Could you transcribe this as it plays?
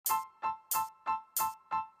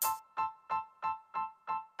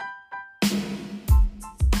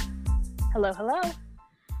Hello, hello.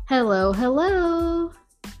 Hello, hello.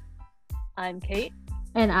 I'm Kate.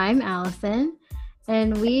 And I'm Allison.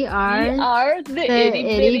 And we We are are the the Itty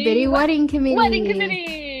Itty Bitty Wedding Committee. Wedding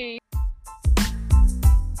Committee.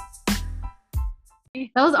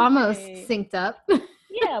 That was almost Yay. synced up.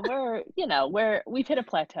 Yeah, we've hit a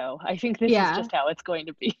plateau. I think this is Yeah. just how it's going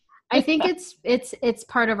to be. I think it's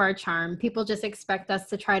part of our charm. People just expect us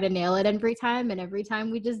to try to nail it every time, and every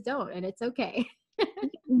time we just don't, and it's okay.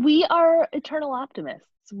 We are eternal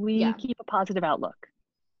optimists. We Yeah. keep a positive outlook.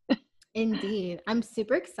 Indeed. I'm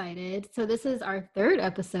super excited. So this is our third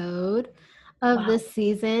episode of Wow. this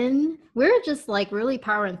season. We're just like really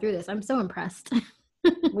powering through this. I'm so impressed.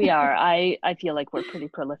 We are. I feel like we're pretty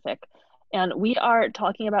prolific. And we are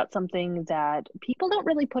talking about something that people don't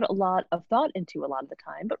really put a lot of thought into a lot of the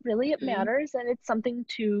time, but really it matters and it's something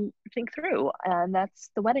to think through. And that's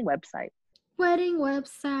the wedding website. Wedding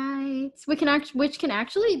websites which can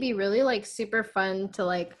actually be really like super fun to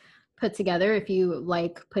like put together if you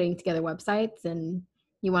like putting together websites and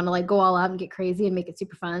you want to like go all out and get crazy and make it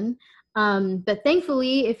super fun. But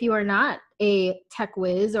thankfully, if you are not a tech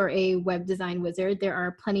whiz or a web design wizard, there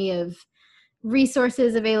are plenty of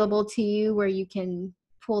resources available to you where you can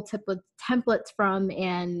pull templates from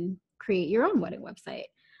and create your own wedding website.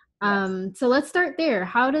 Yes. So let's start there.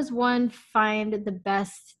 How does one find the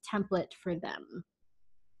best template for them?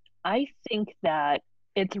 I think that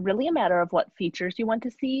it's really a matter of what features you want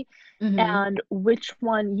to see Mm-hmm. and which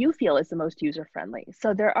one you feel is the most user friendly.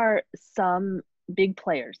 So there are some big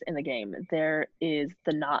players in the game. There is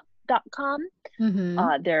the knot.com.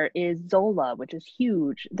 Mm-hmm. There is Zola, which is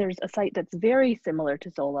huge. There's a site that's very similar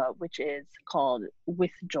to Zola, which is called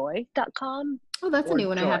withjoy.com Oh, that's a or new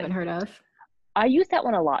one I Joy. haven't heard of. I use that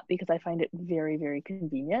one a lot because I find it very, very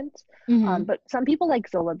convenient. Mm-hmm. But some people like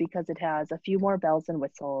Zola because it has a few more bells and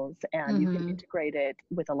whistles and you can Mm-hmm. integrate it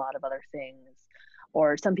with a lot of other things.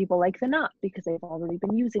 Or some people like the Knot because they've already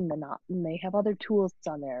been using the Knot and they have other tools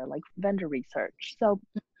on there like vendor research. So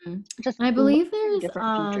just I look believe for there's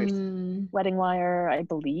different features. Wedding Wire, I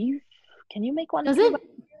believe. Can you make one if you're?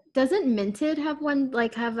 doesn't Minted have one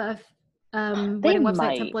like have a They wedding website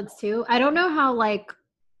might. templates too? I don't know how like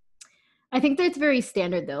I think that it's very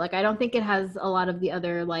standard though. Like I don't think it has a lot of the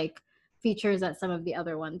other like features that some of the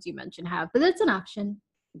other ones you mentioned have, but it's an option.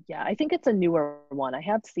 Yeah, I think it's a newer one. I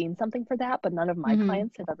have seen something for that, but none of my Mm-hmm.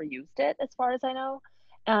 clients have ever used it as far as I know.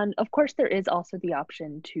 And of course, there is also the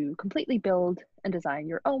option to completely build and design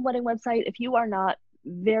your own wedding website. If you are not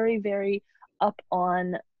very, very up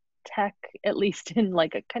on tech, at least in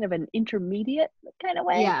like a kind of an intermediate kind of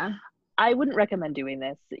way, Yeah. I wouldn't recommend doing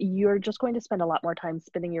this. You're just going to spend a lot more time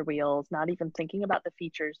spinning your wheels, not even thinking about the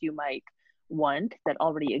features you might want that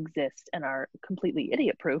already exist and are completely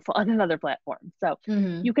idiot proof on another platform. So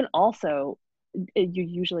Mm-hmm. you can also, you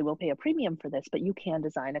usually will pay a premium for this, but you can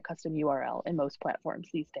design a custom URL in most platforms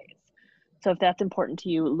these days. So if that's important to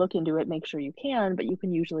you, look into it, make sure you can, but you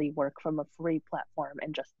can usually work from a free platform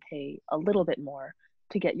and just pay a little bit more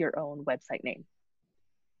to get your own website name.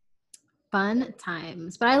 Fun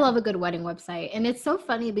times. But I love a good wedding website. And it's so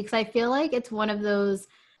funny because I feel like it's one of those,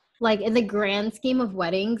 like in the grand scheme of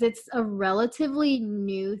weddings, it's a relatively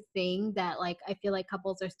new thing that like I feel like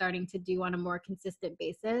couples are starting to do on a more consistent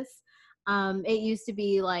basis. It used to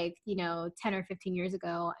be like, 10 or 15 years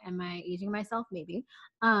ago. Am I aging myself? Maybe.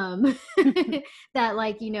 Um, that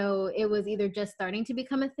like, it was either just starting to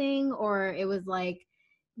become a thing or it was like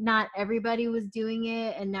not everybody was doing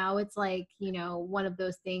it, and now it's like one of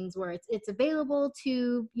those things where it's available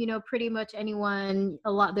to pretty much anyone.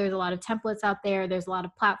 There's a lot of templates out there, there's a lot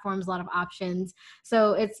of platforms, a lot of options.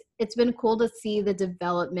 So it's been cool to see the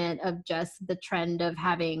development of just the trend of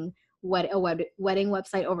having wedding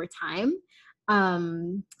website over time.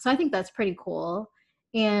 So I think that's pretty cool,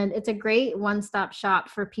 and it's a great one-stop shop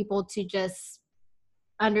for people to just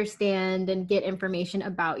understand and get information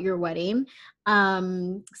about your wedding.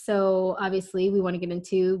 So obviously we want to get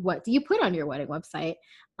into what do you put on your wedding website.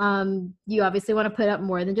 You obviously want to put up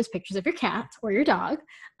more than just pictures of your cat or your dog,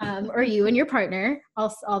 or you and your partner.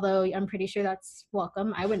 Also, although I'm pretty sure that's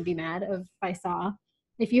welcome. I wouldn't be mad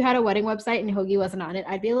if you had a wedding website and Hoagie wasn't on it.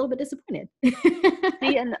 I'd be a little bit disappointed.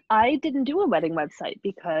 See, and I didn't do a wedding website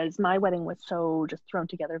because my wedding was so just thrown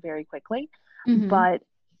together very quickly. Mm-hmm. But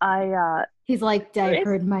He's like, I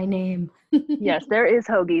heard my name. yes, there is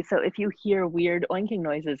Hoagie. So if you hear weird oinking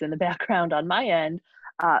noises in the background on my end,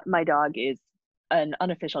 my dog is an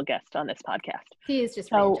unofficial guest on this podcast. He is just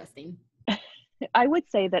So readjusting. I would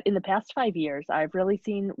say that in the past 5 years, I've really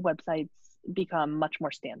seen websites become much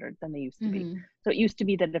more standard than they used to be. Mm-hmm. So it used to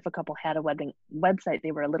be that if a couple had a wedding website,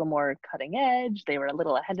 they were a little more cutting edge, they were a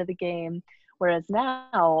little ahead of the game. Whereas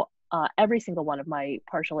now, every single one of my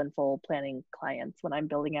partial and full planning clients, when I'm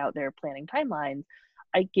building out their planning timelines,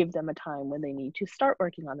 I give them a time when they need to start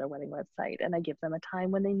working on their wedding website, and I give them a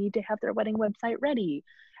time when they need to have their wedding website ready.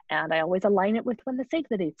 And I always align it with when the save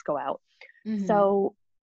the dates go out. Mm-hmm. So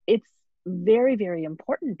it's very, very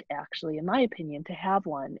important, actually, in my opinion, to have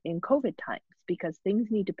one in COVID times, because things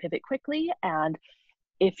need to pivot quickly. And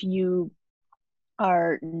if you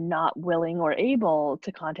are not willing or able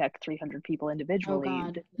to contact 300 people Oh individually,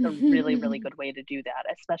 God. this is a really, really good way to do that,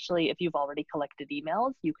 especially if you've already collected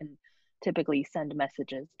emails. You can typically send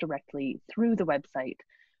messages directly through the website,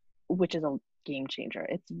 which is a game changer.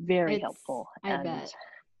 It's very helpful, I and bet.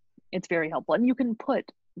 it's very helpful. And you can put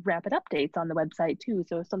rapid updates on the website too.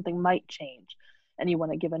 So if something might change and you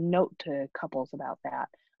want to give a note to couples about that,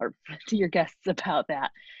 or to your guests about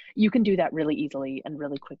that, you can do that really easily and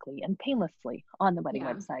really quickly and painlessly on the wedding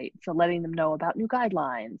Yeah. website. So letting them know about new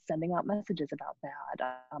guidelines, sending out messages about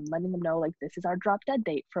that, letting them know like this is our drop dead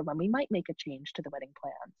date for when we might make a change to the wedding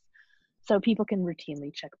plans. So people can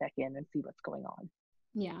routinely check back in and see what's going on.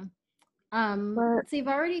 Yeah. But So you've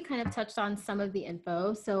already kind of touched on some of the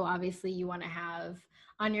info. So obviously you want to have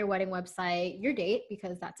on your wedding website your date,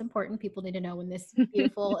 because that's important. People need to know when this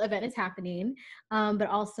beautiful event is happening. But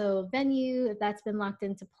also venue, if that's been locked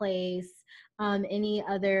into place, any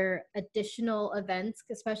other additional events,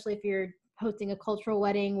 especially if you're hosting a cultural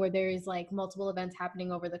wedding where there's like multiple events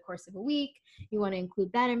happening over the course of a week, you want to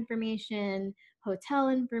include that information, hotel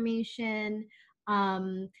information.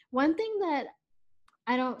 One thing that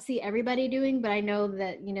I don't see everybody doing, but I know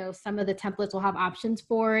that, some of the templates will have options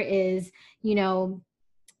for is, you know,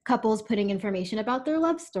 couples putting information about their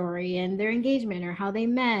love story and their engagement or how they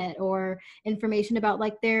met, or information about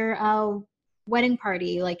like their wedding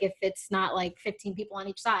party, like if it's not like 15 people on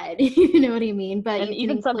each side, you know what I mean? But and you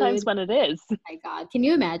can even sometimes include, when it is, my God, can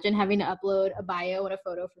you imagine having to upload a bio and a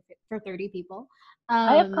photo for 30 people?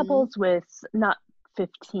 I have Um, couples with not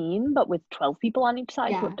 15, but with 12 people on each side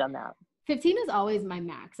who yeah. have done that. 15 is always my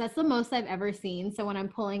max. That's the most I've ever seen. So when I'm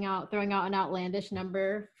throwing out an outlandish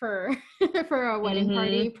number for for a wedding Hmm.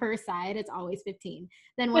 party per side, it's always 15.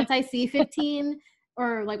 Then once I see 15,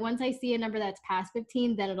 or like once I see a number that's past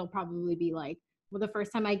 15, then it'll probably be like, well, the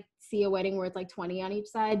first time I see a wedding where it's like 20 on each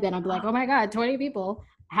side, then I'll be like, oh my God, 20 people.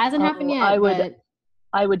 Hasn't happened Oh, I yet, would but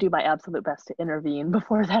I would do my absolute best to intervene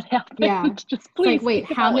before that yeah. happened. Just It's like, please wait,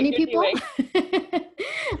 think how about what many you're people? doing.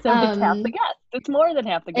 So it's half the um, guests. It's more than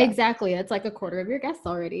half the guests. Exactly. It's like a quarter of your guests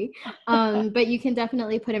already. But you can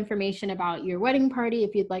definitely put information about your wedding party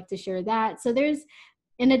if you'd like to share that. So there's,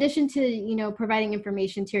 in addition to, providing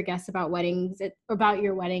information to your guests about about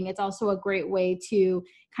your wedding, it's also a great way to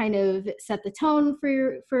kind of set the tone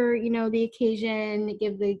for the occasion,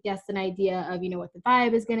 give the guests an idea of, what the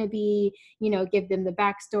vibe is going to be, give them the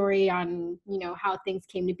backstory on, how things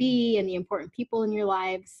came to be and the important people in your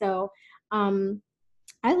lives. So,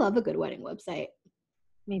 I love a good wedding website.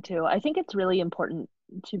 Me too. I think it's really important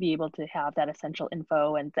to be able to have that essential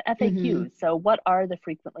info and the Mm-hmm. FAQs. So, what are the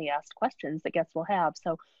frequently asked questions that guests will have?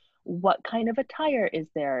 So, what kind of attire is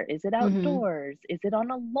there? Is it Mm-hmm. outdoors? Is it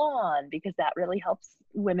on a lawn? Because that really helps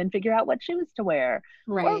women figure out what shoes to wear.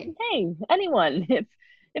 Or, Right. hey, anyone,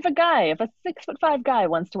 if a 6'5" guy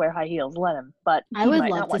wants to wear high heels, let him. But I he would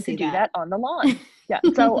might love not to want to see do that. that on the lawn. Yeah.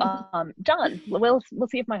 So, John, we'll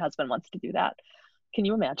see if my husband wants to do that. Can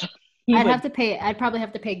you imagine? He would I'd probably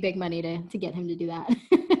have to pay big money to get him to do that.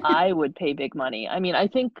 I would pay big money. I mean, I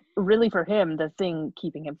think really for him, the thing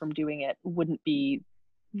keeping him from doing it wouldn't be,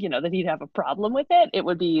 that he'd have a problem with it. It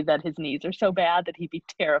would be that his knees are so bad that he'd be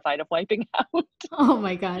terrified of wiping out. Oh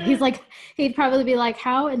my God. He'd probably be like,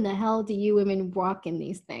 how in the hell do you women walk in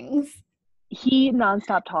these things? He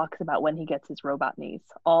nonstop talks about when he gets his robot knees.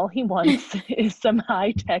 All he wants is some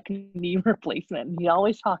high tech knee replacement. He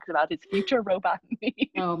always talks about his future robot knees.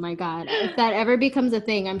 Oh my God. If that ever becomes a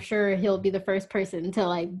thing, I'm sure he'll be the first person to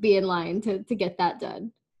like be in line to get that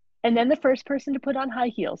done. And then the first person to put on high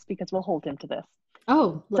heels because we'll hold him to this.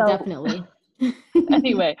 Oh, well, So definitely.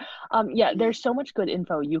 anyway, yeah, there's so much good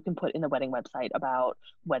info you can put in the wedding website about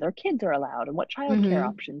whether kids are allowed and what childcare Hmm.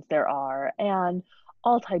 options there are and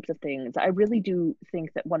all types of things. I really do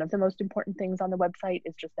think that one of the most important things on the website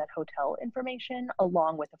is just that hotel information,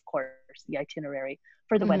 along with, of course, the itinerary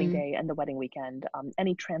for the wedding Hmm. day and the wedding weekend,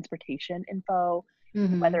 any transportation info,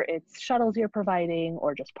 Hmm. whether it's shuttles you're providing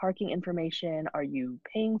or just parking information. Are you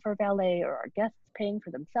paying for valet or are guests paying for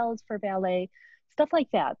themselves for valet? Stuff like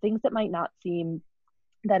that, things that might not seem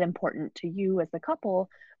that important to you as the couple,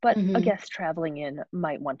 but a Hmm. guest traveling in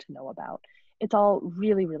might want to know about. it's all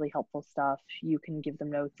really, really helpful stuff. You can give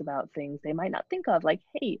them notes about things they might not think of, like,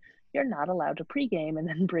 hey, you're not allowed to pregame and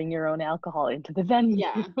then bring your own alcohol into the venue.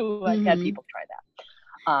 Yeah. I've had Mhm. people try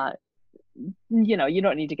that. You know, you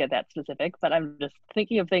don't need to get that specific, but I'm just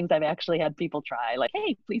thinking of things I've actually had people try, like,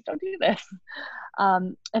 hey, please don't do this.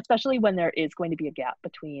 Especially when there is going to be a gap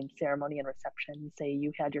between ceremony and reception. Say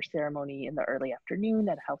you had your ceremony in the early afternoon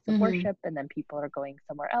at a house of Mhm. worship, and then people are going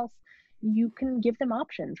somewhere else. You can give them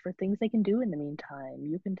options for things they can do in the meantime.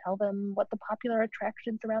 You can tell them what the popular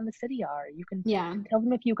attractions around the city are. You can Yeah. tell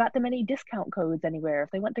them if you got them any discount codes anywhere,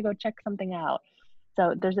 if they want to go check something out.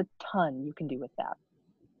 So there's a ton you can do with that.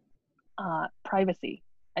 Privacy,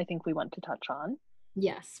 I think we want to touch on.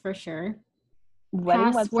 Yes, for sure. Wedding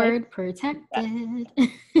websites, Password protected.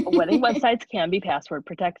 wedding websites can be password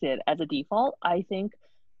protected. As a default, I think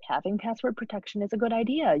having password protection is a good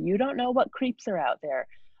idea. You don't know what creeps are out there.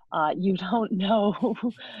 You don't know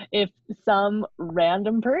if some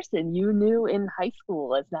random person you knew in high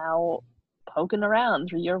school is now poking around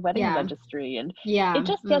through your wedding Yeah. registry, and it Yeah.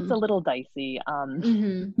 just gets a Mm. little dicey.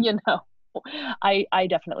 Mhm. You know, I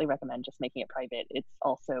definitely recommend just making it private. It's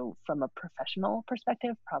also, from a professional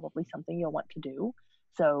perspective, probably something you'll want to do.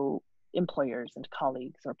 So employers and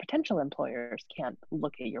colleagues or potential employers can't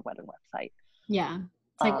look at your wedding website. Yeah.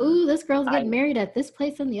 It's like, Um, "Ooh, this girl's I getting married at this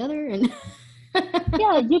place and the other," and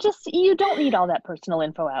Yeah, you don't need all that personal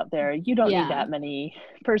info out there. You don't need Yeah. that many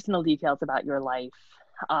personal details about your life.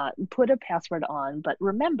 Put a password on, but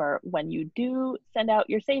remember, when you do send out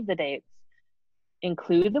your save the dates,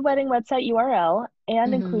 include the wedding website URL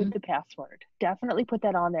and include Mhm. the password. Definitely put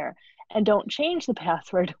that on there, and don't change the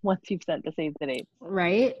password once you've sent the save the dates.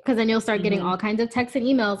 Right? Because then you'll start getting Hmm. all kinds of texts and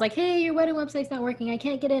emails like, "Hey, your wedding website's not working. I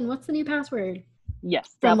can't get in. What's the new password?"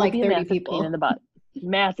 Yes, From that will like be a 30 massive pain in people. the butt.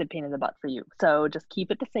 Massive pain in the butt for you. So just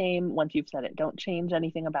keep it the same once you've set it. Don't change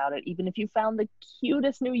anything about it. Even if you found the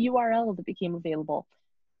cutest new URL that became available,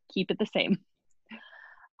 keep it the same.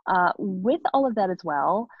 With all of that as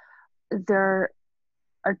well, there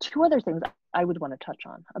are two other things I would want to touch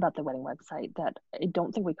on about the wedding website that I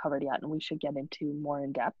don't think we covered yet and we should get into more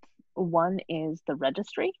in depth. One is the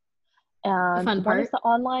registry, The and fun one is part. the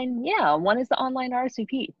online, yeah, one is the online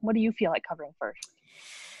RSVP. What do you feel like covering first?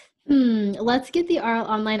 Let's get the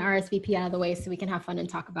online RSVP out of the way so we can have fun and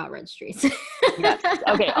talk about registries. Yes.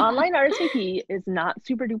 Okay. Online RSVP is not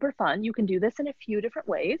super duper fun. You can do this in a few different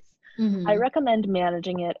ways. I Mhm. recommend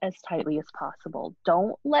managing it as tightly as possible.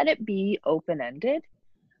 Don't let it be open ended.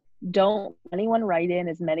 Don't let anyone write in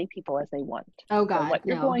as many people as they want. Oh So God, what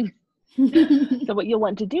you're no. going so what you'll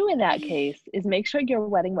want to do in that case is make sure your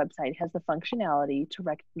wedding website has the functionality to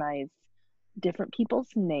recognize different people's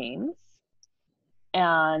names,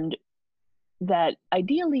 and that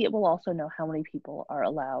ideally it will also know how many people are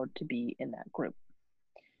allowed to be in that group.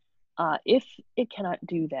 If it cannot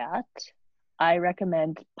do that, I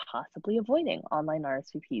recommend possibly avoiding online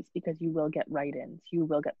RSVPs because you will get write-ins, you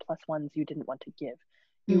will get plus ones you didn't want to give,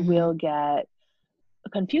 you Mhm. will get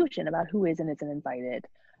confusion about who is and isn't invited,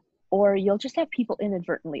 or you'll just have people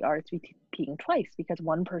inadvertently RSVPing twice because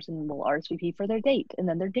one person will RSVP for their date and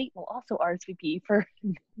then their date will also RSVP for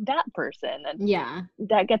that person, and Yeah.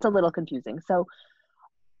 that gets a little confusing. So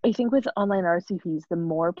I think with online RSVPs, the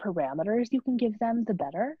more parameters you can give them, the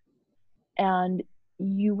better. And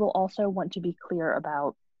you will also want to be clear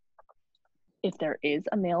about, if there is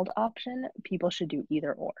a mailed option, people should do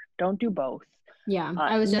either or. Don't do both. Yeah.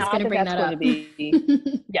 I was just Not gonna that bring that's that going to up.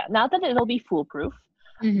 be, yeah, not that it'll be foolproof,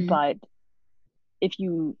 Mhm. but if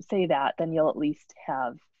you say that, then you'll at least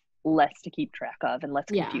have less to keep track of and less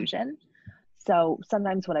Yeah. confusion. So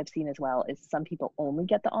sometimes what I've seen as well is some people only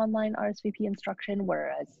get the online RSVP instruction,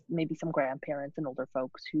 whereas maybe some grandparents and older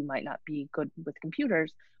folks who might not be good with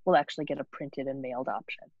computers will actually get a printed and mailed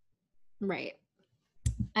option. Right.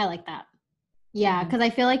 I like that. Yeah, Hmm. because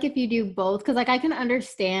I feel like if you do both, because like I can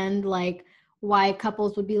understand like why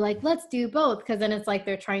couples would be like, let's do both, because then it's like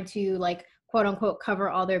they're trying to like quote unquote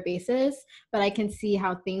cover all their bases. But I can see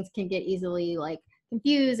how things can get easily like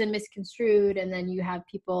confused and misconstrued, and then you have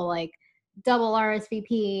people like double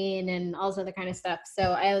RSVPing and all this other kind of stuff.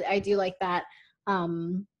 So I do like that.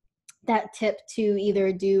 Um, that tip to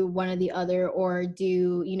either do one or the other, or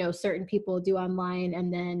do certain people do online,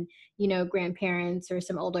 and then grandparents or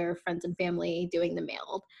some older friends and family doing the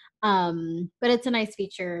mailed. But it's a nice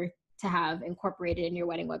feature to have incorporated in your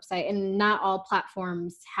wedding website, and not all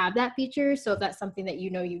platforms have that feature. So if that's something that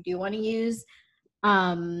you do want to use,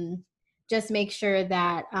 um, just make sure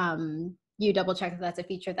that you double check that that's a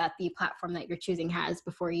feature that the platform that you're choosing has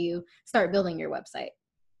before you start building your website.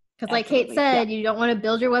 Because like Kate Absolutely. Yeah. said, you don't want to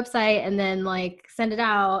build your website and then like send it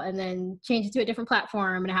out and then change it to a different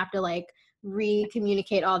platform and have to like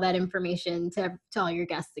re-communicate all that information to all your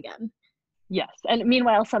guests again. Yes. And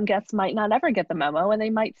meanwhile, some guests might not ever get the memo and they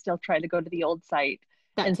might still try to go to the old site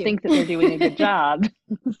That and too. think that they're doing a good job.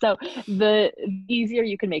 So the easier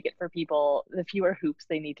you can make it for people, the fewer hoops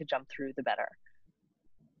they need to jump through, the better.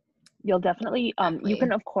 You'll definitely, you can, Exactly.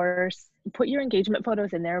 of course, put your engagement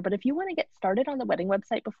photos in there, but if you want to get started on the wedding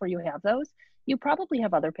website before you have those, you probably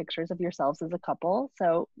have other pictures of yourselves as a couple.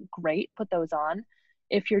 So great, put those on.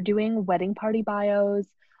 If you're doing wedding party bios,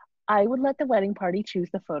 I would let the wedding party choose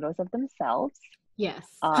the photos of themselves. Yes.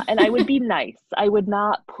 And I would be nice. I would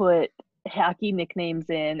not put hacky nicknames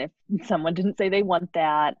in if someone didn't say they want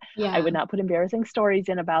that. I Yeah. would not put embarrassing stories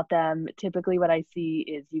in about them. Typically, what I see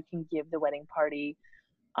is you can give the wedding party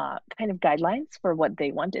kind of guidelines for what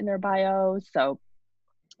they want in their bio. So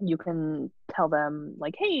you can tell them,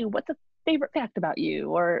 like, hey, what's a favorite fact about you?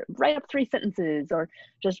 Or write up 3 sentences, or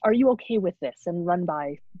just, are you okay with this? And run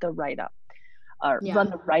by the write up. Run Yeah.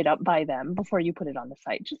 the write up by them before you put it on the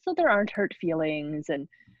site, just so there aren't hurt feelings and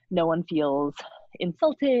no one feels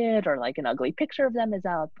insulted or like an ugly picture of them is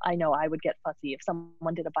up. I know I would get fussy if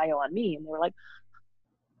someone did a bio on me and they were like,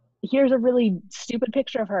 here's a really stupid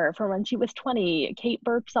picture of her from when she was 20. Kate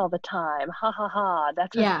burps all the time. Ha ha ha.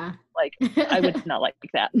 That's her. Yeah. Like, I would not like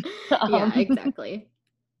that. Yeah, um, exactly.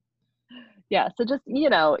 yeah. So just,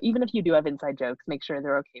 even if you do have inside jokes, make sure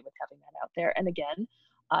they're okay with having that out there. And again,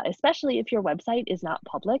 especially if your website is not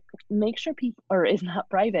public, make sure people, or is not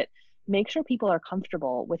private, make sure people are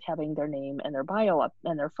comfortable with having their name and their bio up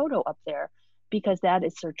and their photo up there, because that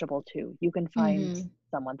is searchable too. You can find Hmm.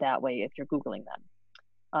 someone that way if you're Googling them.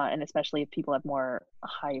 And especially if people have more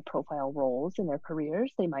high profile roles in their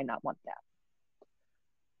careers, they might not want that.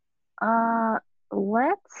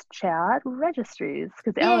 Let's chat registries,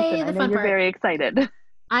 because Allison, Yay, I the know fun you're part. very excited.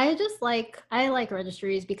 I like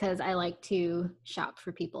registries because I like to shop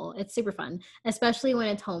for people. It's super fun, especially when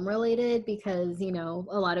it's home related because, a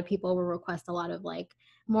lot of people will request a lot of like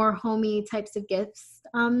more homey types of gifts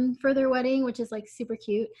for their wedding, which is like super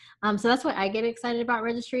cute. So that's why I get excited about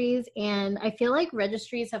registries. And I feel like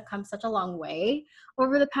registries have come such a long way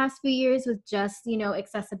over the past few years with just,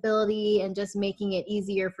 accessibility and just making it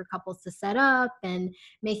easier for couples to set up and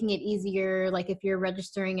making it easier. Like if you're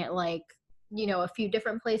registering at like, a few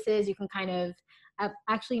different places, you can kind of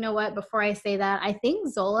actually, you know what, before I say that, I think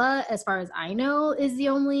Zola, as far as I know, is the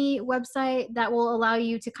only website that will allow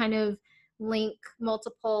you to kind of link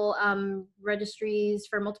multiple registries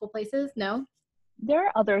for multiple places. No. There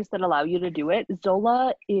are others that allow you to do it.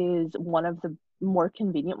 Zola is one of the more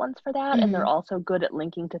convenient ones for that, and they're Mm-hmm. also good at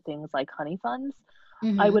linking to things like honey funds. I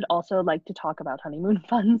Mm-hmm. would also like to talk about honeymoon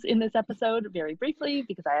funds in this episode very briefly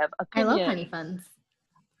because I have I love honey opinions. funds.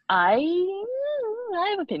 I I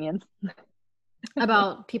have opinions.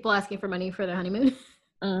 About people asking for money for their honeymoon.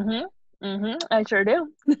 Mhm. Mhm. I sure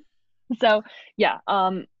do. So, yeah,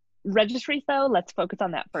 registries though, let's focus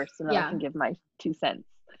on that first and then I Yeah. can give my 2 cents.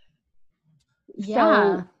 So,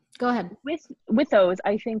 Yeah. Go ahead. with those,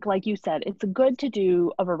 I think like you said, it's good to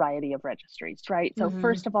do a variety of registries, right? So Mm-hmm.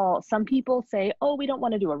 first of all, some people say, "Oh, we don't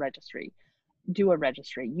want to do a registry." Do a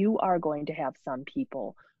registry. You are going to have some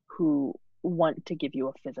people who want to give you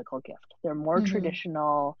a physical gift. They're more Mm-hmm.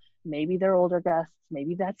 traditional. Maybe they're older guests.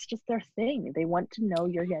 Maybe that's just their thing. They want to know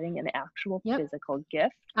you're getting an actual Yep. physical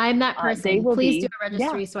gift. I'm that They person. will Please do be, a yeah,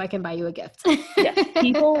 registry so I can buy you a gift. yes.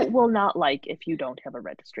 People will not like if you don't have a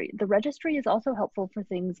registry. The registry is also helpful for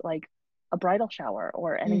things like a bridal shower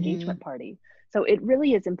or an Mm-hmm. engagement party. So it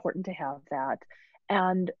really is important to have that.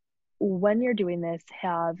 And when you're doing this,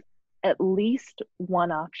 have at least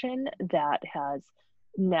one option that has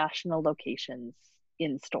national locations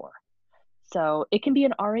in store. So it can be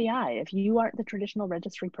an REI. If you aren't the traditional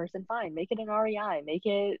registry person, fine, make it an REI, make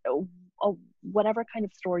it a whatever kind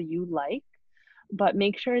of store you like, but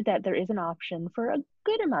make sure that there is an option for a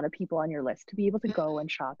good amount of people on your list to be able to go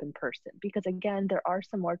and shop in person. Because again, there are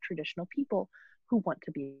some more traditional people who want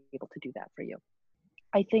to be able to do that for you.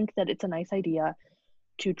 I think that it's a nice idea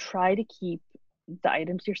to try to keep the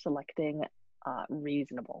items you're selecting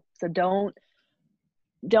reasonable. So don't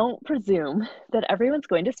presume that everyone's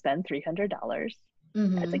going to spend $300 as a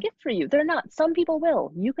Mm-hmm. gift for you. They're not. Some people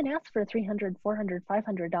will. You can ask for a $300, $400,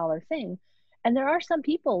 $500 thing, and there are some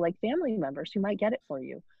people like family members who might get it for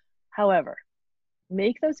you. However,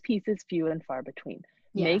 make those pieces few and far between.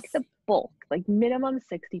 Make Yes. the bulk, like minimum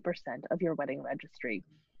 60% of your wedding registry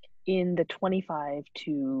in the 25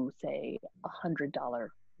 to say $100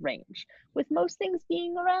 range, with most things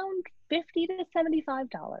being around $50 to $75,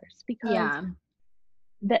 because Yeah.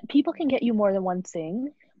 that people can get you more than one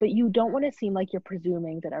thing, but you don't want to seem like you're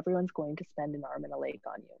presuming that everyone's going to spend an arm and a leg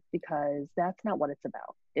on you, because that's not what it's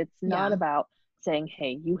about. It's not Yeah. about saying,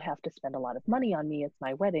 hey, you have to spend a lot of money on me, it's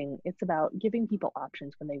my wedding. It's about giving people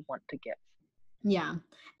options when they want to give. Yeah.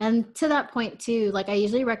 And to that point too, like I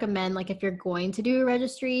usually recommend like if you're going to do a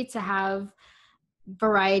registry to have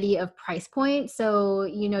variety of price points. So,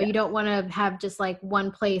 you Yes. don't want to have just like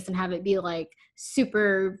one place and have it be like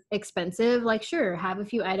super expensive. Like, sure, have a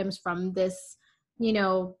few items from this,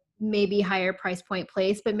 maybe higher price point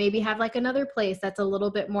place, but maybe have like another place that's a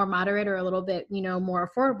little bit more moderate or a little bit, more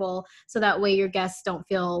affordable. So that way your guests don't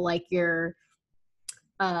feel like you're,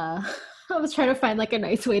 I was trying to find like a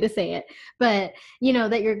nice way to say it, but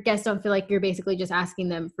that your guests don't feel like you're basically just asking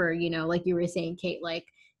them for, like you were saying, Kate, like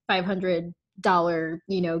 $500,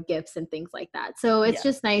 gifts and things like that. So it's Yes.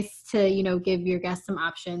 just nice to, give your guests some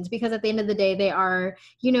options, because at the end of the day, they are,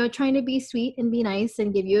 trying to be sweet and be nice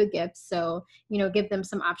and give you a gift. So, give them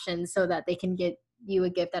some options so that they can get you a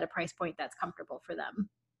gift at a price point that's comfortable for them.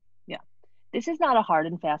 Yeah. This is not a hard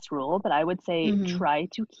and fast rule, but I would say Hmm. try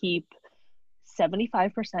to keep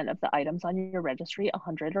 75% of the items on your registry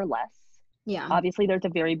 100 or less. Yeah. Obviously, there's a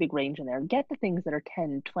very big range in there. Get the things that are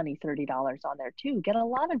 10, 20, $30 on there too. Get a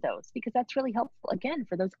lot of those, because that's really helpful, again,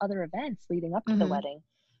 for those other events leading up to the Hmm. wedding.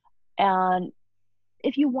 And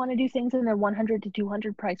if you want to do things in the 100 to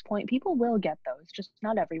 200 price point, people will get those, just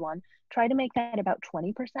not everyone. Try to make that about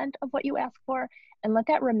 20% of what you ask for, and let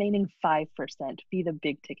that remaining 5% be the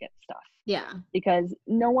big ticket stuff, Yeah. because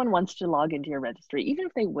no one wants to log into your registry. Even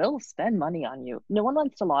if they will spend money on you, no one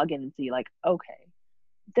wants to log in and see, like, okay,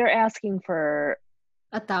 they're asking for,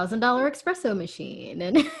 $1,000 espresso machine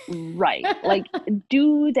and right, like,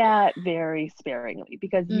 do that very sparingly,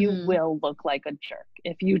 because you hmm. will look like a jerk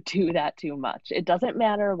if you do that too much. It doesn't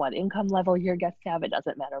matter what income level your guests have, it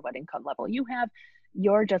doesn't matter what income level you have.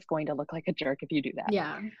 You're just going to look like a jerk if you do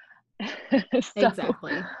Yeah, that. So,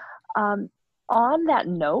 exactly. um, on that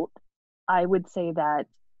note, I would say that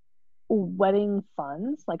wedding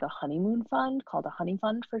funds, like a honeymoon fund called a honey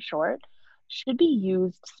fund for short, should be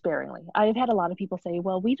used sparingly. I've had a lot of people say,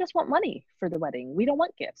 well, we just want money for the wedding. We don't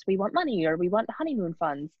want gifts. We want money, or we want honeymoon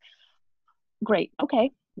funds. Great.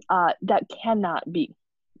 Okay. That cannot be.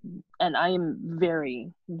 And I am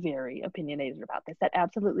very, very opinionated about this. That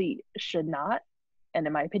absolutely should not, and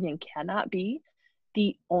in my opinion, cannot be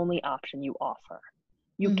the only option you offer.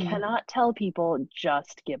 You Hmm. cannot tell people,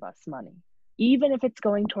 just give us money, even if it's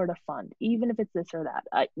going toward a fund, even if it's this or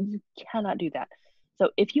that. You cannot do that. So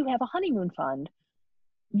if you have a honeymoon fund,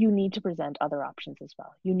 you need to present other options as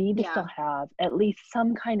well. You need to still Yeah. have at least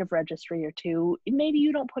some kind of registry or two. Maybe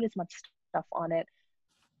you don't put as much stuff on it,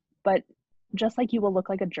 but just like you will look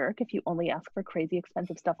like a jerk if you only ask for crazy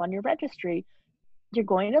expensive stuff on your registry, you're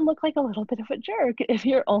going to look like a little bit of a jerk if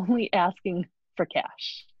you're only asking for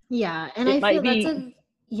cash. Yeah, and It I might feel that's be, a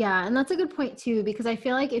yeah, and that's a good point too, because I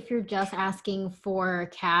feel like if you're just asking for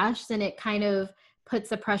cash, then it kind of puts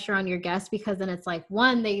the pressure on your guests, because then it's like,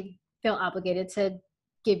 one, they feel obligated to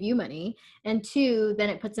give you money, and two, then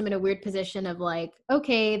it puts them in a weird position of like,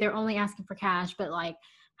 okay, they're only asking for cash, but like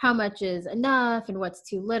how much is enough and what's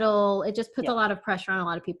too little? It just puts a yes. lot of pressure on a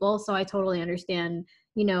lot of people. So I totally understand,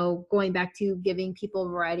 going back to giving people a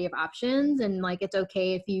variety of options, and like it's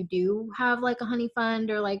okay if you do have like a honey fund,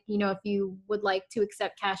 or like, if you would like to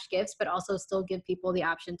accept cash gifts, but also still give people the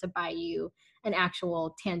option to buy you an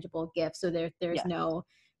actual tangible gift. So there's Yes. no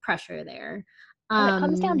pressure there. And it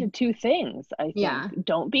comes down to Um, two things, I think. yeah,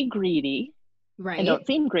 Don't be greedy, and don't right.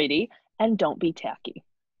 seem greedy, and don't be tacky.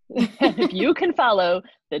 And if you can follow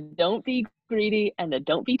the don't be greedy and the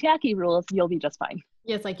don't be tacky rules, you'll be just fine.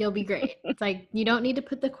 Yeah, it's like you'll be great. It's like you don't need to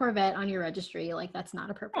put the Corvette on your registry. Like that's not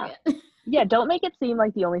Yeah. appropriate. Yeah, don't make it seem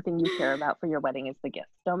like the only thing you care about for your wedding is the gift.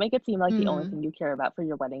 Don't make it seem like the only Hmm. thing you care about for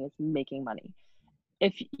your wedding is making money.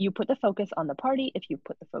 If you put the focus on the party, if you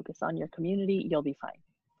put the focus on your community, you'll be fine.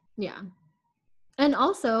 Yeah. And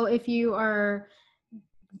also, if you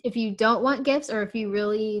don't want gifts, or if you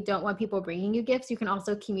really don't want people bringing you gifts, you can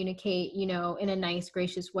also communicate, in a nice,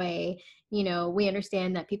 gracious way. We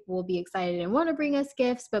understand that people will be excited and want to bring us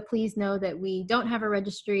gifts, but please know that we don't have a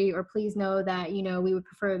registry, or please know that, we would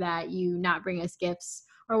prefer that you not bring us gifts,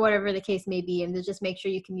 or whatever the case may be. And to just make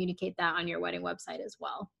sure you communicate that on your wedding website as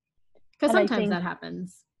well. Because And I sometimes think, that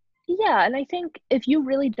happens. yeah, and I think if you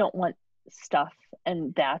really don't want stuff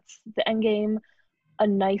and that's the end game, a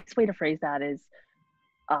nice way to phrase that is,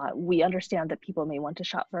 we understand that people may want to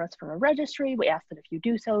shop for us from a registry. We ask that if you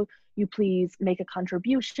do so, you please make a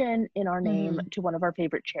contribution in our name Hmm. to one of our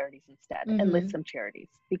favorite charities instead, and list Hmm. some charities.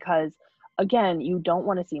 Because again, you don't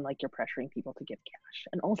want to seem like you're pressuring people to give cash.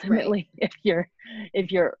 And Right. ultimately, if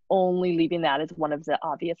you're only leaving that as one of the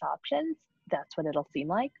obvious options, that's what it'll seem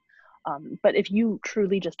like. But if you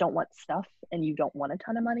truly just don't want stuff and you don't want a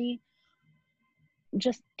ton of money,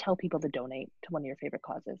 just tell people to donate to one of your favorite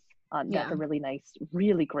causes. That's Yeah. a really nice,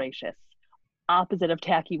 really gracious, opposite of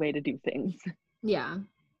tacky way to do things. Yeah.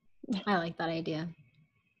 I like that idea.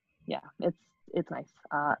 Yeah, it's nice.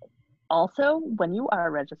 Also, when you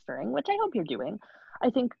are registering, which I hope you're doing, I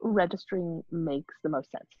think registering makes the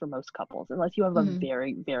most sense for most couples. Unless you have a Hmm.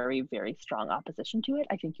 very, very, very strong opposition to it,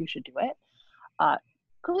 I think you should do it. Uh,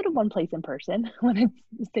 go to one place in person when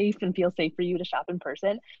it's safe and feels safe for you to shop in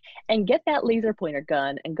person, and get that laser pointer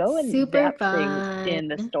gun and go and Super zap things fun. in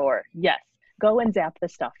the store. Yes, go and zap the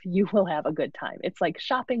stuff. You will have a good time. It's like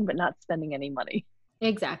shopping, but not spending any money.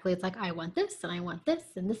 Exactly. It's like, I want this and I want this,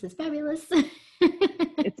 and this is fabulous.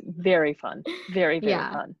 It's very fun. Very, very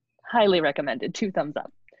Yeah. fun. Highly recommended. 2 thumbs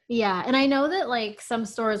up. Yeah, and I know that like some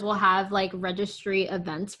stores will have like registry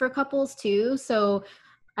events for couples too. So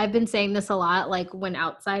I've been saying this a lot, like when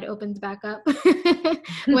outside opens back up,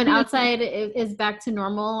 when outside is back to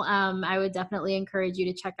normal, I would definitely encourage you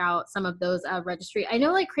to check out some of those registry. I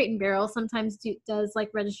know like Crate and Barrel sometimes does like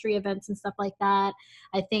registry events and stuff like that.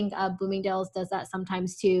 I think Bloomingdale's does that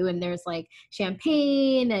sometimes too. And there's like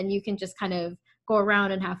champagne, and you can just kind of go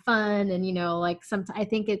around and have fun. And like I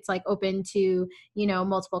think it's like open to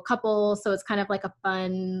multiple couples, so it's kind of like a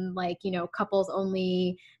fun, like couples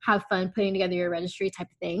only have fun putting together your registry type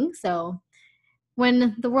of thing. So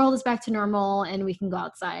when the world is back to normal and we can go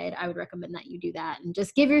outside, I would recommend that you do that and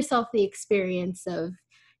just give yourself the experience of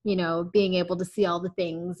being able to see all the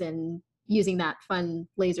things and using that fun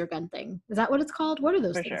laser gun thing. Is that what it's called? What are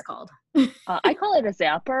those For things sure. called? I call it a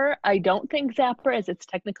zapper. I don't think zapper is its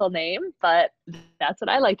technical name, but that's what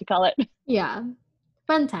I like to call it. Yeah,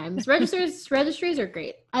 fun times. Registries are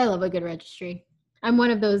great. I love a good registry. I'm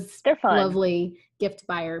one of those They're fun. lovely gift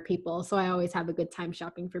buyer people, so I always have a good time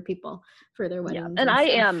shopping for people for their Yeah. weddings And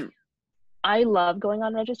and stuff. I love going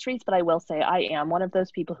on registries, but I will say I am one of those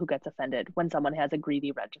people who gets offended when someone has a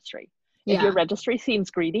greedy registry. If your Yeah. registry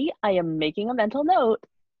seems greedy, I am making a mental note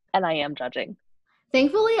and I am judging.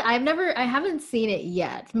 Thankfully, I haven't seen it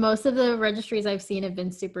yet. Most of the registries I've seen have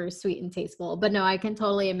been super sweet and tasteful. But no, I can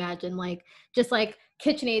totally imagine like just like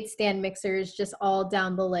KitchenAid stand mixers just all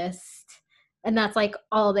down the list. And that's like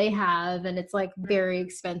all they have, and it's like very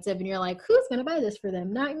expensive, and you're like, who's gonna buy this for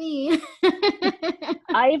them? Not me.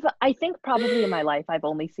 I think probably in my life I've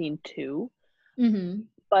only seen two, Hmm.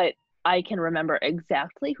 but I can remember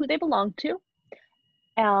exactly who they belonged to.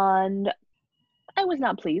 And I was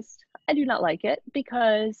not pleased. I do not like it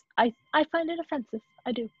because I find it offensive.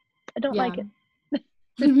 I do. I don't like Yeah.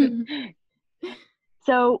 it.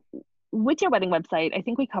 So with your wedding website, I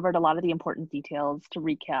think we covered a lot of the important details. To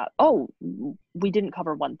recap, oh, we didn't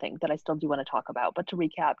cover one thing that I still do want to talk about, but to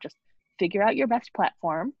recap, just figure out your best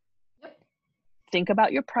platform, think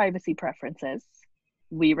about your privacy preferences.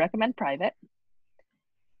 We recommend private.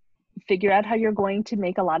 Figure out how you're going to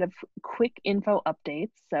make a lot of quick info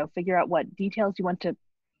updates. So figure out what details you want to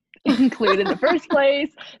include in the first place.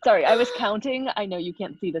 Sorry, I was counting. I know you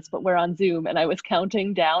can't see this, but we're on Zoom and I was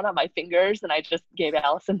counting down on my fingers and I just gave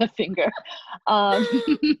Allison the finger. Um,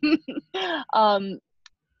 um,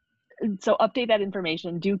 so update that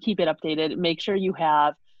information. Do keep it updated. Make sure you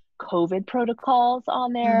have COVID protocols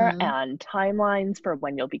on there Hmm. and timelines for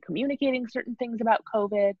when you'll be communicating certain things about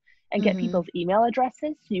COVID, and get Hmm. people's email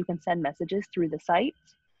addresses so you can send messages through the site.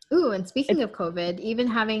 Ooh, and speaking It's, of COVID, even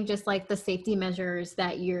having just like the safety measures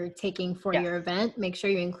that you're taking for yes, your event, make sure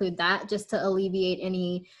you include that just to alleviate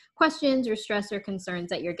any questions or stress or concerns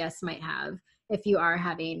that your guests might have if you are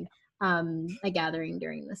having a gathering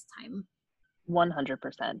during this time.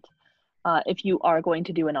 100%. If you are going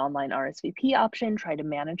to do an online RSVP option, try to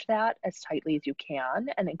manage that as tightly as you can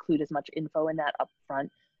and include as much info in that upfront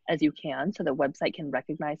as you can so the website can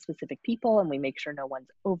recognize specific people and we make sure no one's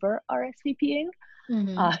over RSVPing,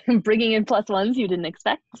 Hmm. bringing in plus ones you didn't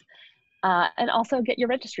expect, and also get your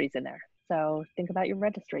registries in there. So think about your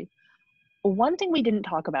registry. One thing we didn't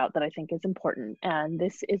talk about that I think is important, and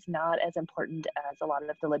this is not as important as a lot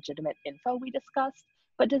of the legitimate info we discussed,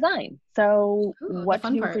 but design. So, Ooh, the what to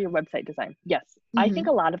fun do for part. your website design. Yes, I think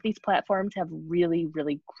Hmm. a lot of these platforms have really,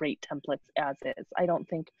 really great templates as is. I don't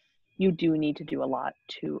think you do need to do a lot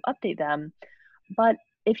to update them. But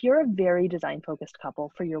if you're a very design focused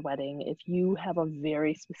couple for your wedding, if you have a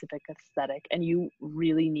very specific aesthetic and you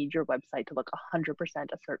really need your website to look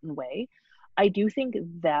 100% a certain way, I do think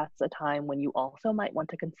that's a time when you also might want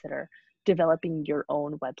to consider developing your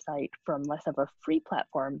own website from less of a free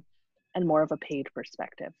platform and more of a paid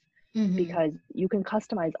perspective. Mm-hmm. because you can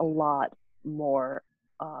customize a lot more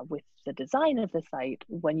with the design of the site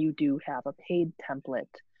when you do have a paid template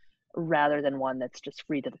rather than one that's just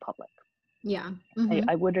free to the public. Yeah. Mm-hmm.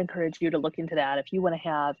 I would encourage you to look into that if you want to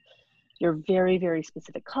have your very, very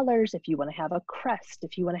specific colors, if you want to have a crest,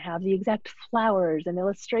 if you want to have the exact flowers and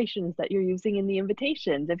illustrations that you're using in the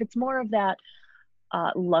invitations, if it's more of that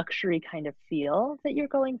luxury kind of feel that you're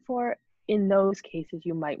going for, in those cases,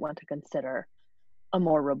 you might want to consider a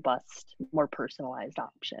more robust, more personalized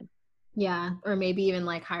option. Yeah, or maybe even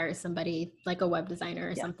like hire somebody like a web designer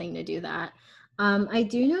or Yeah. something to do that. I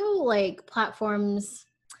do know like platforms.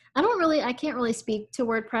 I can't really speak to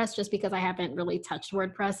WordPress just because I haven't really touched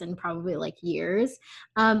WordPress in probably like years.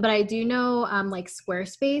 But I do know like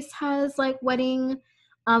Squarespace has like wedding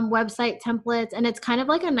website templates, and it's kind of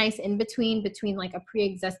like a nice in between like a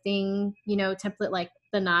pre-existing, template like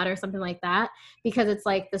the Knot or something like that, because it's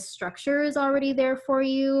like the structure is already there for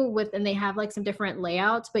you and they have like some different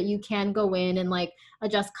layouts, but you can go in and like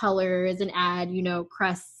adjust colors and add,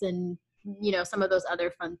 crests and some of those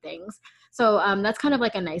other fun things. So that's kind of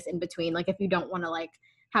like a nice in between, like if you don't want to like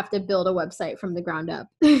have to build a website from the ground up.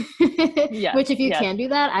 Yes, Which if you yes. can do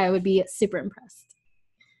that, I would be super impressed.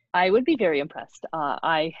 I would be very impressed.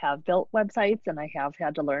 I have built websites and I have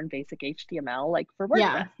had to learn basic HTML, like for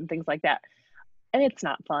Yeah, WordPress and things like that. And it's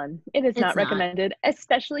not fun. It is it's not not. recommended,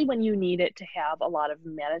 especially when you need it to have a lot of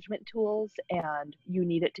management tools and you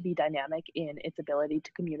need it to be dynamic in its ability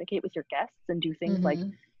to communicate with your guests and do things like Mm-hmm.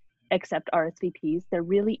 accept RSVPs. There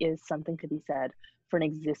really is something to be said for an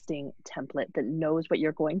existing template that knows what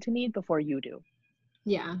you're going to need before you do.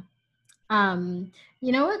 Yeah.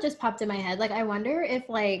 You know what just popped in my head? Like, I wonder if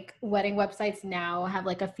like wedding websites now have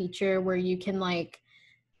like a feature where you can like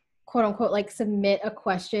quote unquote like submit a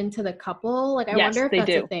question to the couple. Like, I Yes, wonder if they that's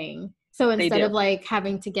a do. thing. So They instead of do. like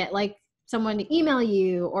having to get like someone to email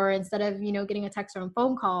you, or instead of, getting a text or a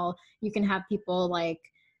phone call, you can have people like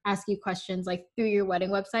ask you questions like through your wedding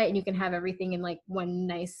website, and you can have everything in like one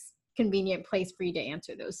nice convenient place for you to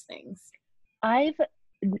answer those things. I've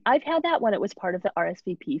I've had that when it was part of the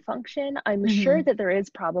RSVP function. I'm sure Mm-hmm. that there is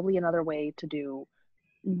probably another way to do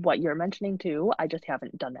what you're mentioning too. I just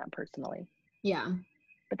haven't done that personally. Yeah.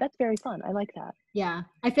 But that's very fun. I like that. Yeah.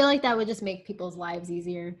 I feel like that would just make people's lives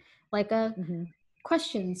easier. Like a Hmm.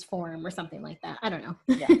 questions form or something like that. I don't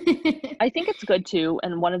Yeah. know. I think it's good too.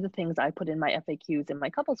 And one of the things I put in my FAQs in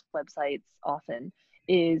my couples websites often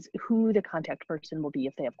is who the contact person will be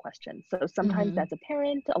if they have questions. So sometimes Hmm. that's a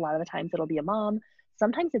parent, a lot of the times it'll be a mom,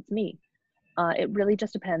 sometimes it's me. It really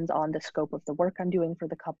just depends on the scope of the work I'm doing for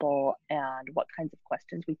the couple and what kinds of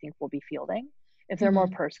questions we think we'll be fielding. If they're more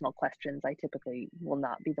Hmm. personal questions, I typically will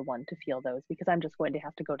not be the one to field those because I'm just going to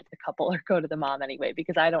have to go to the couple or go to the mom anyway,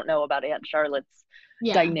 because I don't know about Aunt Charlotte's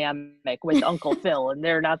Yeah. dynamic with Uncle Phil and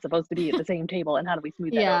they're not supposed to be at the same table and how do we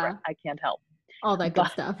smooth that over? Yeah. I can't help. All that good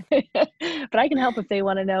But stuff. but I can help if they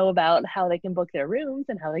want to know about how they can book their rooms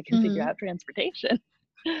and how they can figure Hmm. out transportation.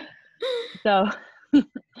 So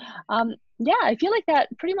yeah, I feel like that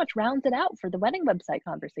pretty much rounds it out for the wedding website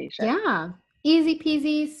conversation. Yeah. Easy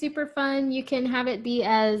peasy, super fun. You can have it be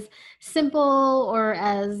as simple or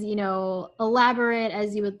as, elaborate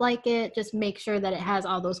as you would like it. Just make sure that it has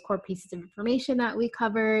all those core pieces of information that we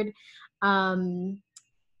covered. Um,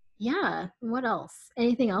 yeah. What else?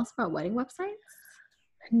 Anything else about wedding websites?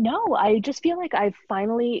 No, I just feel like I've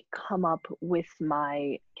finally come up with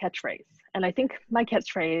my catchphrase. And I think my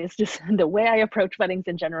catchphrase, just the way I approach weddings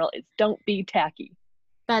in general, is don't be tacky.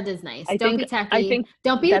 That is nice. I Don't think be I tacky. think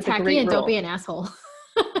Don't be that's a tacky great and don't be rule. an asshole.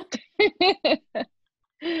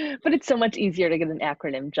 But it's so much easier to get an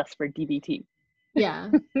acronym just for DBT.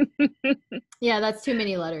 Yeah. Yeah, that's too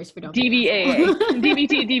many letters for don't be an asshole. DBAA,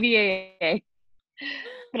 DBT, DBAA.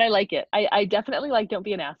 But I like it. I definitely like don't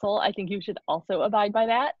be an asshole. I think you should also abide by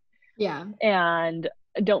that. Yeah. And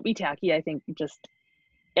don't be tacky. I think just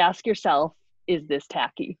ask yourself, is this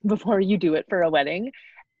tacky before you do it for a wedding?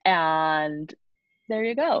 And there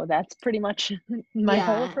you go. That's pretty much my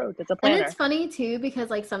whole Yeah. approach as a And it's planner. funny too because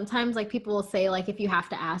like sometimes like people will say like if you have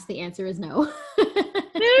to ask the answer is no.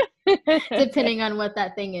 Depending on what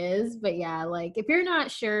that thing is. But yeah, like if you're not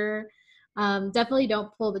sure, definitely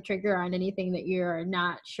don't pull the trigger on anything that you're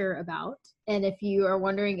not sure about. And if you are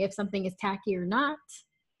wondering if something is tacky or not,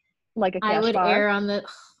 Like a I cash would bar. err on the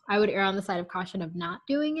I would err on the side of caution of not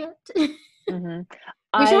doing it. Hmm.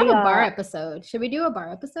 We should have a bar I episode. Should we do a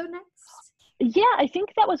bar episode next? Yeah, I think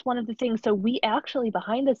that was one of the things. So we actually,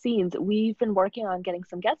 behind the scenes, we've been working on getting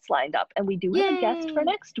some guests lined up, and we do have a guest for Yay.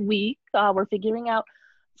 next week. We're figuring out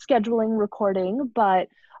scheduling, recording, but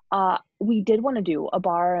We did want to do a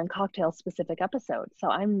bar and cocktail specific episode. So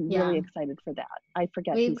I'm really Yeah. excited for that. I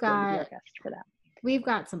forget We've who's going to be our got guest for that. We've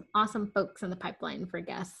got some awesome folks in the pipeline for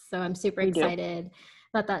guests. So I'm super We do. excited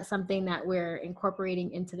that that's something that we're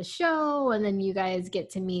incorporating into the show. And then you guys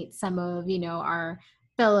get to meet some of, you know, our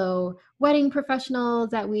fellow wedding professionals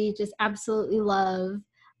that we just absolutely love,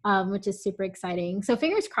 which is super exciting. So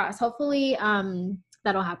fingers crossed, hopefully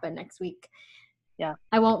that'll happen next week. Yeah.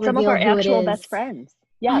 I won't Some of reveal our who it actual is. best friends.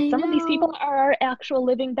 Yeah, I some of these people know. are our actual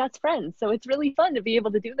living best friends. So it's really fun to be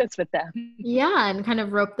able to do this with them. Yeah, and kind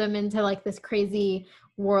of rope them into like this crazy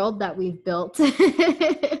world that we've built.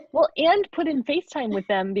 Well, and put in FaceTime with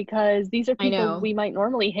them, because these are I people know. we might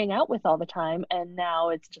normally hang out with all the time. And now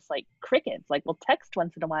it's just like crickets. Like we'll text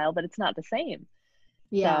once in a while, but it's not the same.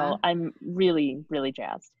 Yeah. So I'm really, really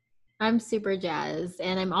jazzed. I'm super jazzed.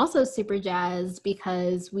 And I'm also super jazzed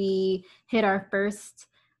because we hit our first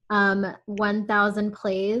 1,000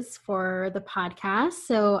 plays for the podcast.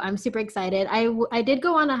 So I'm super excited. I did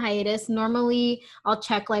go on a hiatus. Normally I'll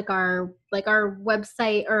check like our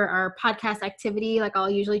website or our podcast activity. Like I'll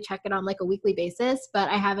usually check it on like a weekly basis, but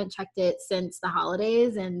I haven't checked it since the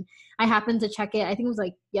holidays. And I happened to check it, I think it was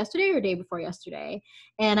like yesterday or day before yesterday.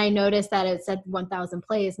 And I noticed that it said 1,000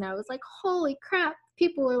 plays. And I was like, holy crap.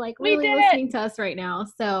 People are like We really did listening to us right now.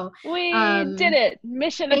 So We did it.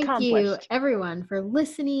 Mission thank you accomplished. everyone for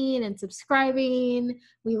listening and subscribing.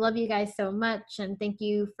 We love you guys so much. And thank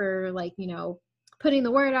you for like, you know, putting the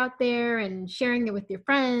word out there and sharing it with your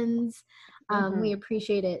friends. We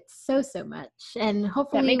appreciate it so, so much. And That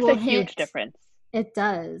hopefully makes we'll a huge hit, difference. it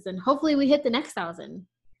does. And hopefully we hit the next 1,000.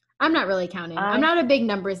 I'm not really counting. I'm not a big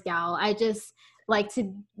numbers gal. I just like to,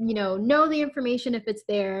 you know the information if it's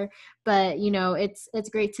there, but you know, it's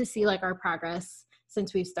great to see like our progress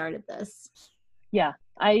since we've started this. Yeah,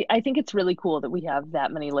 I think it's really cool that we have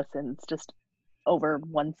that many listens just over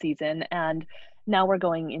one season. And now we're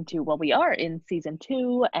going into, well, we are in season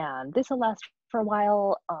 2, and this will last for a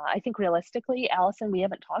while. I think realistically, Allison, we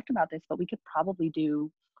haven't talked about this, but we could probably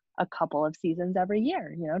do a couple of seasons every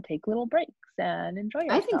year, you know, take little breaks and enjoy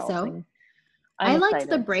I think ourselves. so. And I'm I liked excited.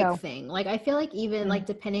 the break thing. Like I feel like even like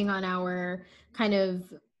depending on our kind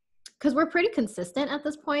of, because we're pretty consistent at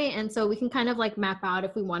this point, and so we can kind of like map out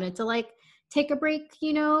if we wanted to like take a break,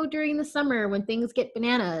 you know, during the summer when things get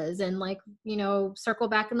bananas, and like, you know, circle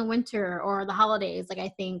back in the winter or the holidays. Like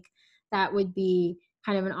I think that would be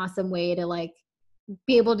kind of an awesome way to like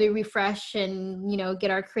be able to refresh and, you know, get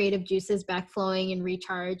our creative juices back flowing and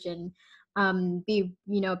recharge and be,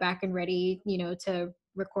 you know, back and ready, you know, to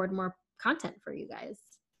record more content for you guys.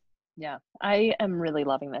 Yeah, I am really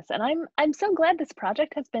loving this. And I'm so glad this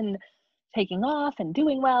project has been taking off and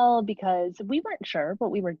doing well, because we weren't sure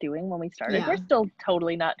what we were doing when we started. Yeah. We're still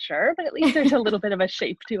totally not sure, but at least there's a little bit of a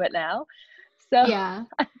shape to it now. So yeah,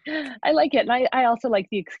 I like it. And I also like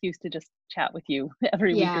the excuse to just chat with you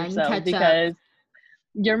every week or and so, catch because up.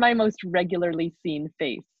 you're my most regularly seen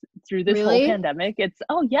face through this whole Really? pandemic. It's,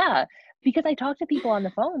 oh yeah, because I talk to people on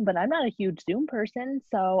the phone, but I'm not a huge Zoom person.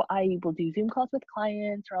 So I will do Zoom calls with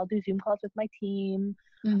clients, or I'll do Zoom calls with my team,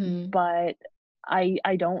 Mm-hmm. but I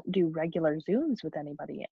don't do regular Zooms with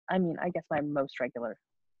anybody. I mean, I guess my most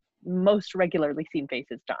regularly seen face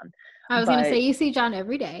is John. I was going to say, you see John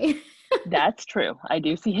every day. That's true. I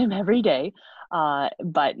do see him every day.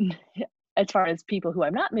 But as far as people who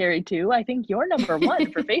I'm not married to, I think you're number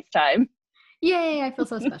one for FaceTime. Yay, I feel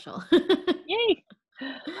so special. Yay.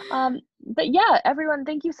 But yeah, everyone,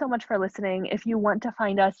 thank you so much for listening. If you want to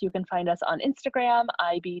find us, you can find us on Instagram,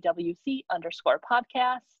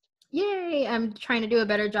 IBWC_podcast. Yay, I'm trying to do a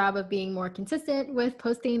better job of being more consistent with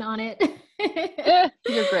posting on it.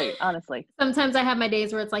 You're great, honestly. Sometimes I have my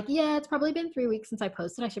days where it's like, yeah, it's probably been 3 weeks since I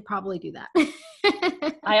posted. I should probably do that.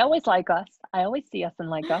 I always like us. I always see us and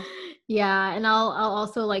like us. Yeah, and I'll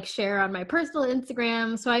also like share on my personal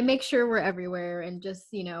Instagram. So I make sure we're everywhere and just,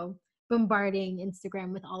 you know, bombarding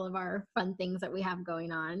Instagram with all of our fun things that we have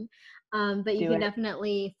going on. But you can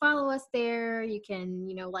definitely follow us there. You can,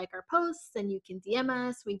 you know, like our posts, and you can DM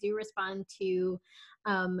us. We do respond to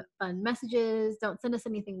fun messages. Don't send us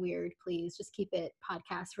anything weird, please. Just keep it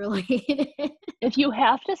podcast related. If you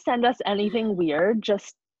have to send us anything weird,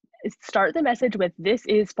 just start the message with, "This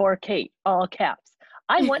is for Kate," all caps.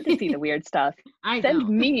 I want to see the weird stuff. Send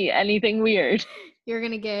me anything weird. You're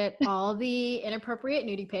going to get all the inappropriate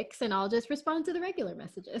nudie pics, and I'll just respond to the regular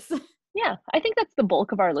messages. Yeah, I think that's the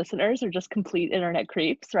bulk of our listeners are just complete internet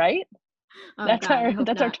creeps, right? Oh, that's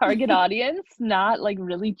God, our target audience, not like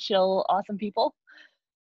really chill, awesome people.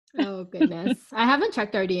 Oh, goodness. I haven't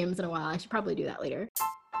checked our DMs in a while. I should probably do that later.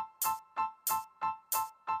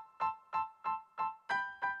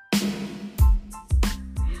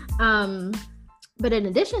 But in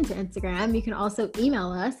addition to Instagram, you can also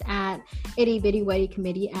email us at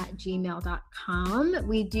ittybittyweddingcommittee@gmail.com.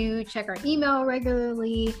 We do check our email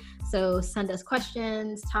regularly, so send us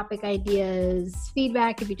questions, topic ideas,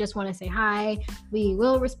 feedback. If you just want to say hi, we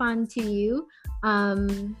will respond to you.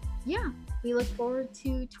 We look forward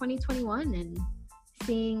to 2021 and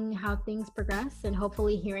seeing how things progress and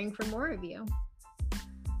hopefully hearing from more of you.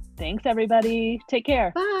 Thanks, everybody. Take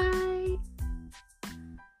care. Bye.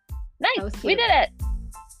 Nice. We did it.